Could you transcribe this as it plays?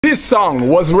This song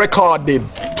was recorded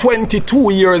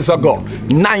 22 years ago,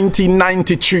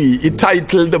 1993. It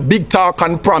titled Big Talk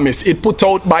and Promise. It put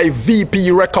out by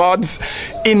VP Records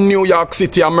in New York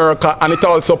City, America, and it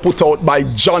also put out by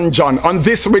John John. On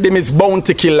this rhythm is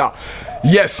Bounty Killer.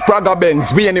 Yes, Praga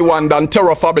Benz, We Anyone Done,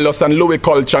 Terror Fabulous and Louis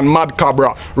Culture and Mad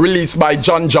Cabra, released by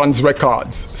John John's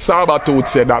Records. Saba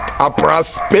said that a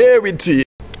prosperity.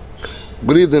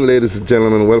 Good evening, ladies and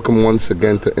gentlemen. Welcome once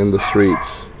again to In the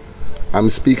Streets. I'm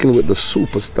speaking with the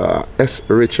superstar S.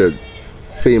 Richard,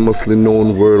 famously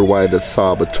known worldwide as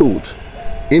Saba.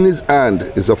 In his hand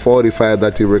is a 45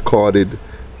 that he recorded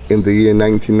in the year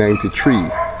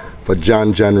 1993 for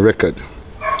John John record.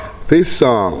 This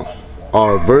song,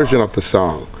 or version of the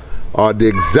song, or the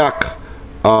exact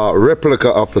replica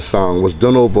of the song, was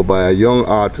done over by a young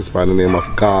artist by the name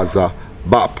of Gaza.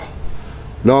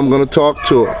 Now I'm going to talk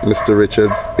to Mr.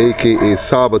 Richards, aka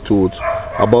Saba,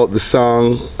 about the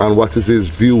song and what is his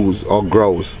views or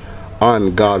grows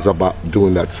on Gaza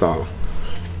doing that song.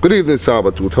 Good evening,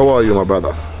 Saba. How are you, my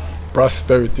brother?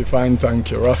 Prosperity, fine,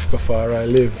 thank you. Rastafari, I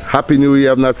live. Happy New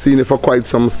Year. I've not seen you for quite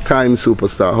some time,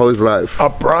 superstar. How is life? A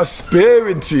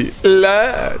prosperity,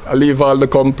 lad. I leave all the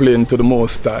complaint to the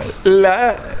Most High,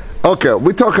 lad. Okay,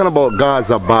 we're talking about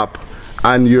Gaza Bop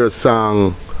and your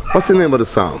song. What's the name of the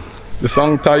song? The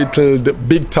song titled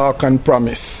Big Talk and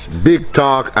Promise. Big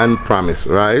Talk and Promise,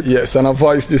 right? Yes, and I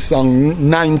voiced this song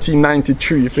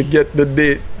 1993. If you get the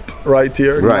date right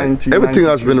here. Right. Everything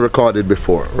has been recorded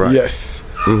before, right? Yes.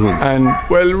 And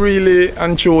well, really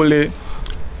and truly,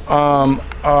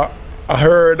 I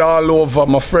heard all over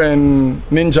my friend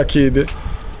Ninja Kid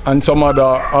and some other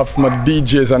of my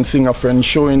DJs and singer friends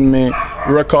showing me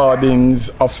recordings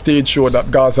of stage show that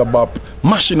Gaza Bop,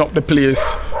 mashing up the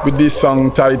place with this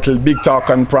song titled Big Talk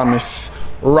and Promise.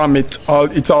 Ram It,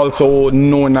 it's also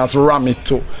known as Ram It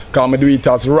too, because I do it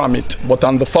as Ram It, but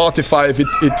on the 45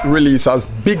 it released as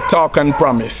Big Talk and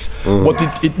Promise, but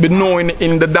it be known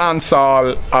in the dance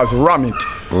hall as Ram It.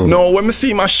 Now when I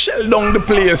see my shell down the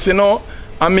place, you know,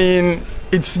 I mean,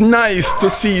 it's nice to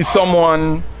see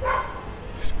someone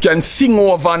can sing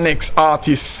over next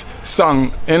artist's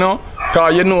song, you know,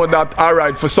 because you know that,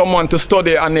 alright, for someone to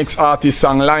study a next artist's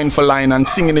song line for line and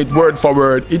singing it word for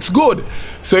word, it's good.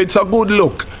 So it's a good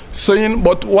look. So, you know,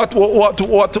 but what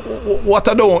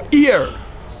I don't hear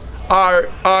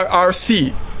or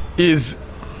see is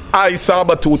I,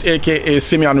 Saba, aka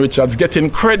Simeon Richards, getting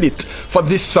credit for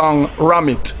this song Ram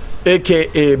It,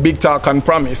 aka Big Talk and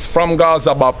Promise from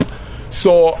Gaza Bop.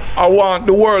 So I want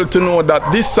the world to know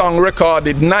that this song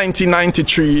recorded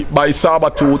 1993 by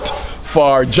Saba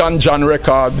for John John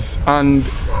Records, and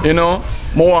you know,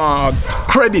 I want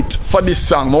credit for this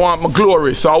song, I want my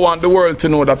glory. So I want the world to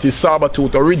know that it's Saba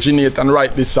originate and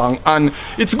write this song, and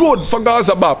it's good for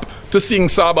Gaza Bop to sing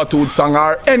Saba song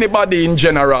or anybody in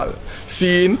general,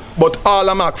 seeing, but all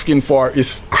I'm asking for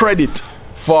is credit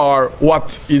for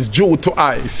what is due to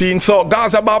I. Seeing, so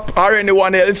Gaza Bop or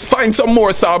anyone else, find some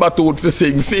more Saba to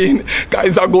sing. Seeing,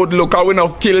 guys, a good look. I will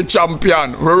not kill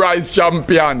champion, we rise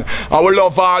champion. I will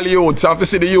love all youths, and to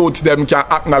see the youths them can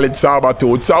acknowledge Saba.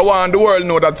 So I want the world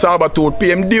know that Saba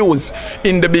pay him dues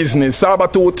in the business. Saba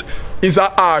is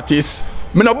an artist.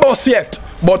 Me no boss yet,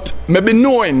 but maybe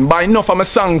knowing by enough of my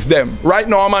songs them. Right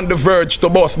now I'm on the verge to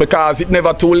bust because it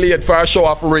never too late for a show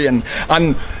of rain,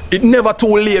 and it never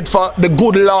too late for the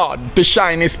good Lord to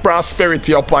shine his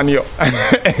prosperity upon you.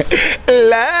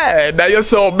 Lad, you're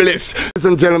so blessed. Ladies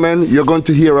and gentlemen, you're going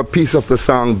to hear a piece of the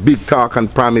song Big Talk and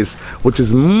Promise, which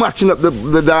is matching up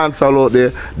the dance all out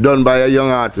there, done by a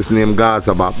young artist named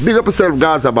Gaza Bop. Big up yourself,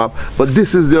 Gaza Bop, but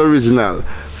this is the original.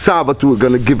 Saba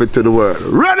gonna give it to the world.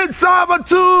 Run it, Saba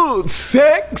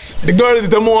 6. The girl is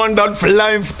the one that for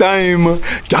lifetime.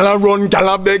 Can I run, can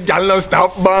I beg, can I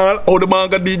stop ball? All the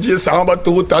manga DJ Saba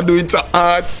I do it to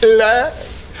art.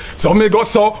 So me go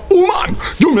so, woman,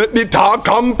 you make the talk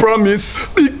and promise.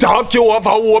 Big talk you have a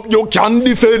hope you can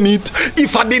defend it.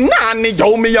 If I the nanny,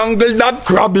 you me angle that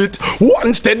grab it.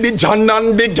 One steady John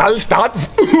and the girl start.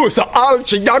 So all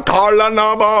she got call and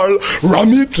a ball.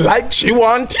 Ram it like she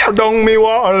want tear down me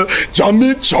wall. Jam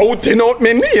it shouting out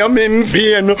me name in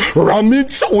vain. Ram it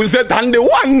Suzette and the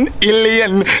 1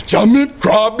 alien. Jam it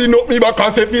crabbing up me back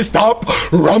as if he stop.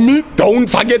 Ram it, don't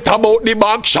forget about the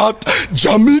back shot.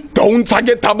 Jam it, don't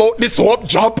forget about the soap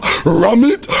drop. Ram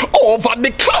it over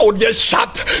the cloud, you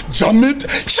shot. jam it.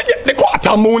 She get the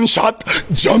quarter moon shot,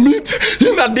 jam it.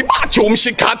 Inna the bathroom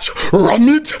she catch, ram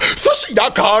it. So she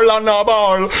a call and a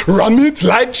ball, ram it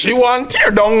like she want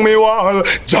tear down me wall,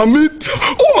 jam it.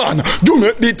 Woman, do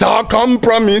make the talk and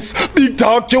promise. Big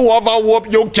talk you have a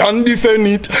hope you can defend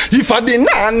it. If I the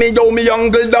nanny yo me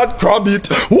uncle that grab it,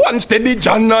 one steady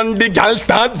John and the gal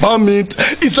start vomit.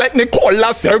 It's like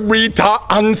Nicola, Sebrita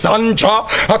and Sandra.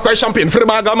 A cry champagne for the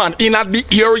maga man in at the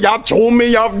area. Show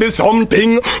me have the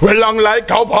something well long like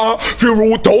a bar. Fi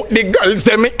root out the girls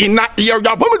them in a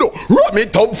area. What me do? Rub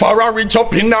it up for a reach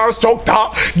up in our structure.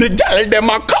 The girl them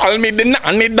a call me the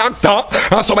nanny doctor,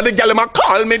 and some of the girl them a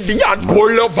call me the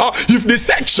hardcore lover. If the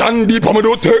section deep, I me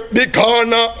do take the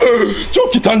corner.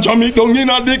 Chuck it and jam it down in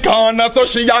the corner. So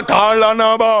she a call and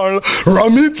a ball.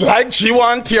 Ram it like she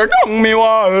want tear down me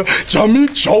wall. Jam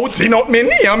it shouting out me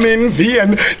name in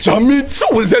vain. Jam it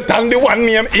Suzette and the one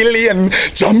name Elaine.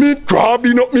 Jam it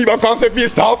grabbing up me because if you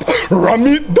stop. Ram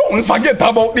it, don't forget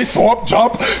about the soap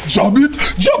job. Jab it,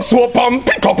 jab soap and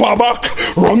pick up her back.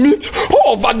 Ram it,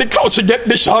 over the couch she get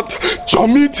the shot.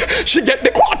 Jam it, she get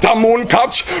the quarter moon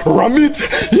catch. Ram it,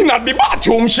 in at the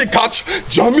bathroom she catch.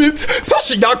 Jam it, so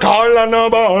she got call and a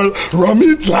ball. Ram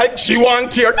it like she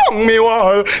want tear down me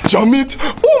wall. Jam it,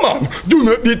 woman, do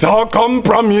not the talk and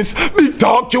promise. Big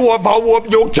talk you have a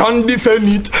hope you can defend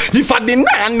it. If I the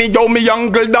nanny yo me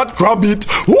uncle that grab it,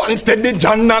 one steady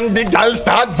John and the gal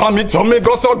start vomit. So me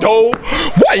go so go.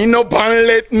 Wind up and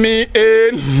let me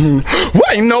in.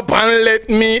 Wind up and let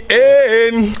me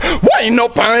in. Wind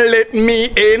up and let me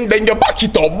in. Then you back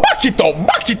it up, back it up,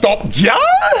 back it up, yeah.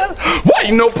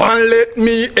 Wind up and let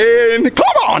me in.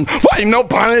 Come on, wind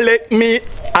up and let me.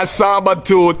 A Saba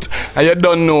tooth, and you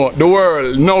don't know the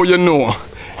world. Now you know.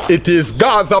 It is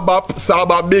Gaza Bop,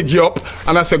 Saba big you up,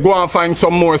 and I say go and find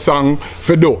some more song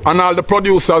for do. And all the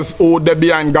producers who they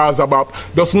behind Gaza Bop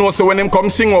just know so when him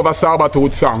come sing over Saba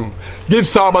Tooth song, give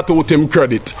Saba Tooth him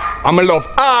credit. I love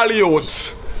all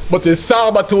youths, but it's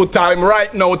Saba Tooth time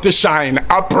right now to shine.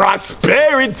 A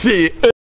prosperity.